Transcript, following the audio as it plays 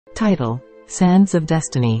Title: Sands of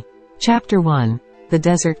Destiny. Chapter 1. The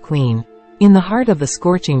Desert Queen. In the heart of the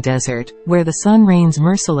scorching desert, where the sun reigns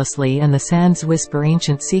mercilessly and the sands whisper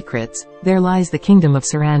ancient secrets, there lies the kingdom of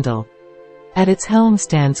Sarandal. At its helm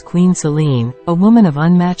stands Queen Selene, a woman of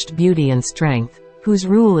unmatched beauty and strength, whose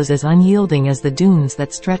rule is as unyielding as the dunes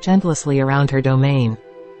that stretch endlessly around her domain.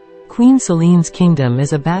 Queen Selene's kingdom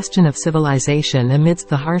is a bastion of civilization amidst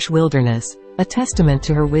the harsh wilderness, a testament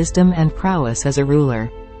to her wisdom and prowess as a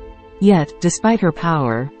ruler. Yet, despite her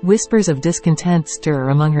power, whispers of discontent stir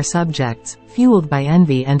among her subjects, fueled by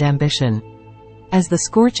envy and ambition. As the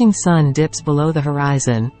scorching sun dips below the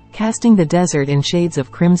horizon, casting the desert in shades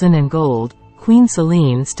of crimson and gold, Queen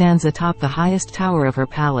Selene stands atop the highest tower of her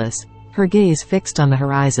palace, her gaze fixed on the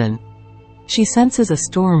horizon. She senses a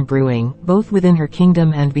storm brewing, both within her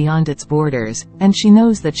kingdom and beyond its borders, and she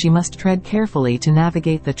knows that she must tread carefully to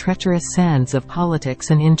navigate the treacherous sands of politics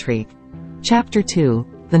and intrigue. Chapter 2.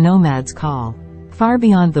 The Nomads' Call. Far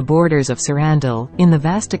beyond the borders of Sarandal, in the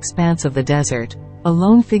vast expanse of the desert, a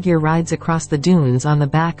lone figure rides across the dunes on the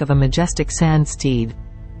back of a majestic sand steed.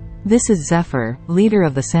 This is Zephyr, leader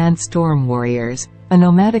of the sandstorm warriors, a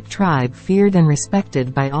nomadic tribe feared and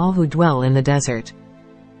respected by all who dwell in the desert.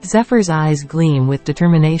 Zephyr's eyes gleam with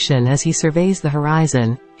determination as he surveys the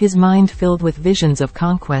horizon, his mind filled with visions of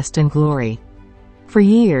conquest and glory. For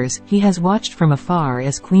years, he has watched from afar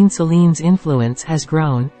as Queen Selene's influence has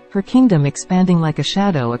grown, her kingdom expanding like a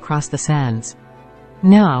shadow across the sands.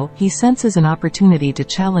 Now, he senses an opportunity to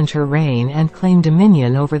challenge her reign and claim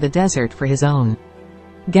dominion over the desert for his own.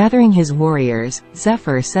 Gathering his warriors,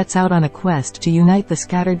 Zephyr sets out on a quest to unite the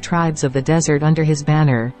scattered tribes of the desert under his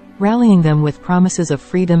banner, rallying them with promises of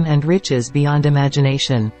freedom and riches beyond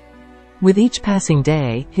imagination. With each passing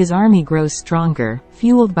day, his army grows stronger,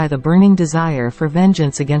 fueled by the burning desire for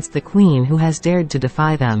vengeance against the queen who has dared to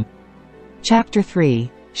defy them. Chapter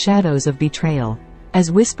 3. Shadows of Betrayal.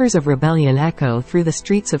 As whispers of rebellion echo through the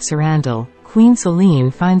streets of Sarandal, Queen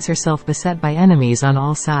Selene finds herself beset by enemies on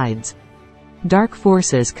all sides. Dark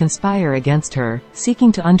forces conspire against her,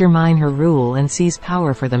 seeking to undermine her rule and seize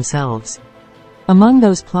power for themselves. Among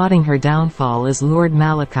those plotting her downfall is Lord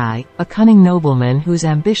Malachi, a cunning nobleman whose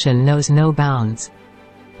ambition knows no bounds.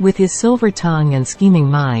 With his silver tongue and scheming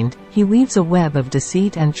mind, he weaves a web of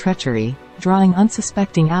deceit and treachery, drawing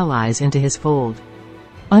unsuspecting allies into his fold.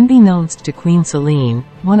 Unbeknownst to Queen Selene,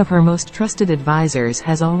 one of her most trusted advisors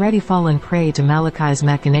has already fallen prey to Malachi's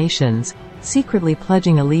machinations, secretly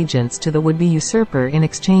pledging allegiance to the would-be usurper in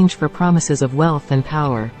exchange for promises of wealth and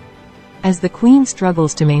power. As the queen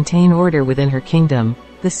struggles to maintain order within her kingdom,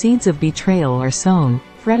 the seeds of betrayal are sown,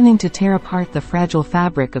 threatening to tear apart the fragile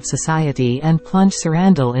fabric of society and plunge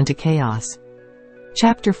Sarandal into chaos.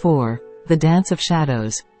 Chapter 4. The Dance of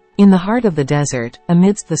Shadows. In the heart of the desert,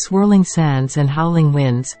 amidst the swirling sands and howling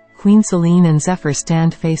winds, Queen Selene and Zephyr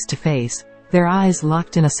stand face to face, their eyes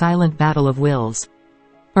locked in a silent battle of wills.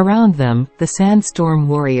 Around them, the sandstorm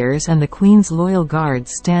warriors and the queen's loyal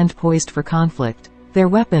guards stand poised for conflict, their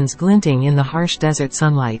weapons glinting in the harsh desert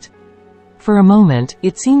sunlight. For a moment,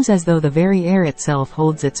 it seems as though the very air itself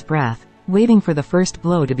holds its breath, waiting for the first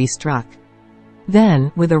blow to be struck.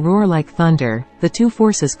 Then, with a roar like thunder, the two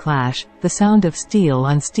forces clash, the sound of steel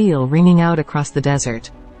on steel ringing out across the desert.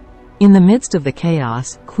 In the midst of the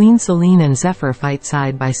chaos, Queen Selene and Zephyr fight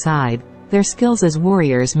side by side, their skills as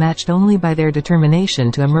warriors matched only by their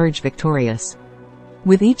determination to emerge victorious.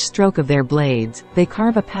 With each stroke of their blades, they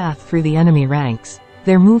carve a path through the enemy ranks,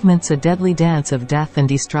 their movements a deadly dance of death and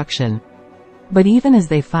destruction. But even as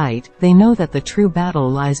they fight, they know that the true battle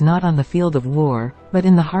lies not on the field of war, but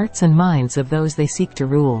in the hearts and minds of those they seek to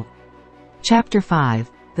rule. Chapter 5.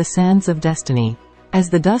 The Sands of Destiny. As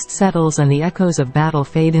the dust settles and the echoes of battle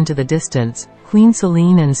fade into the distance, Queen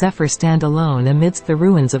Selene and Zephyr stand alone amidst the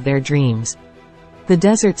ruins of their dreams. The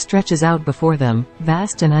desert stretches out before them,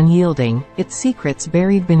 vast and unyielding, its secrets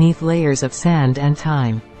buried beneath layers of sand and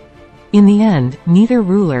time. In the end, neither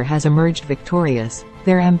ruler has emerged victorious,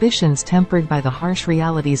 their ambitions tempered by the harsh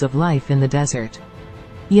realities of life in the desert.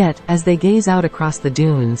 Yet, as they gaze out across the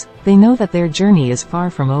dunes, they know that their journey is far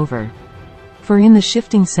from over. For in the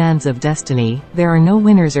shifting sands of destiny, there are no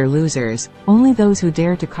winners or losers, only those who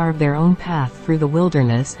dare to carve their own path through the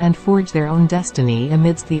wilderness and forge their own destiny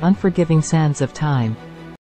amidst the unforgiving sands of time.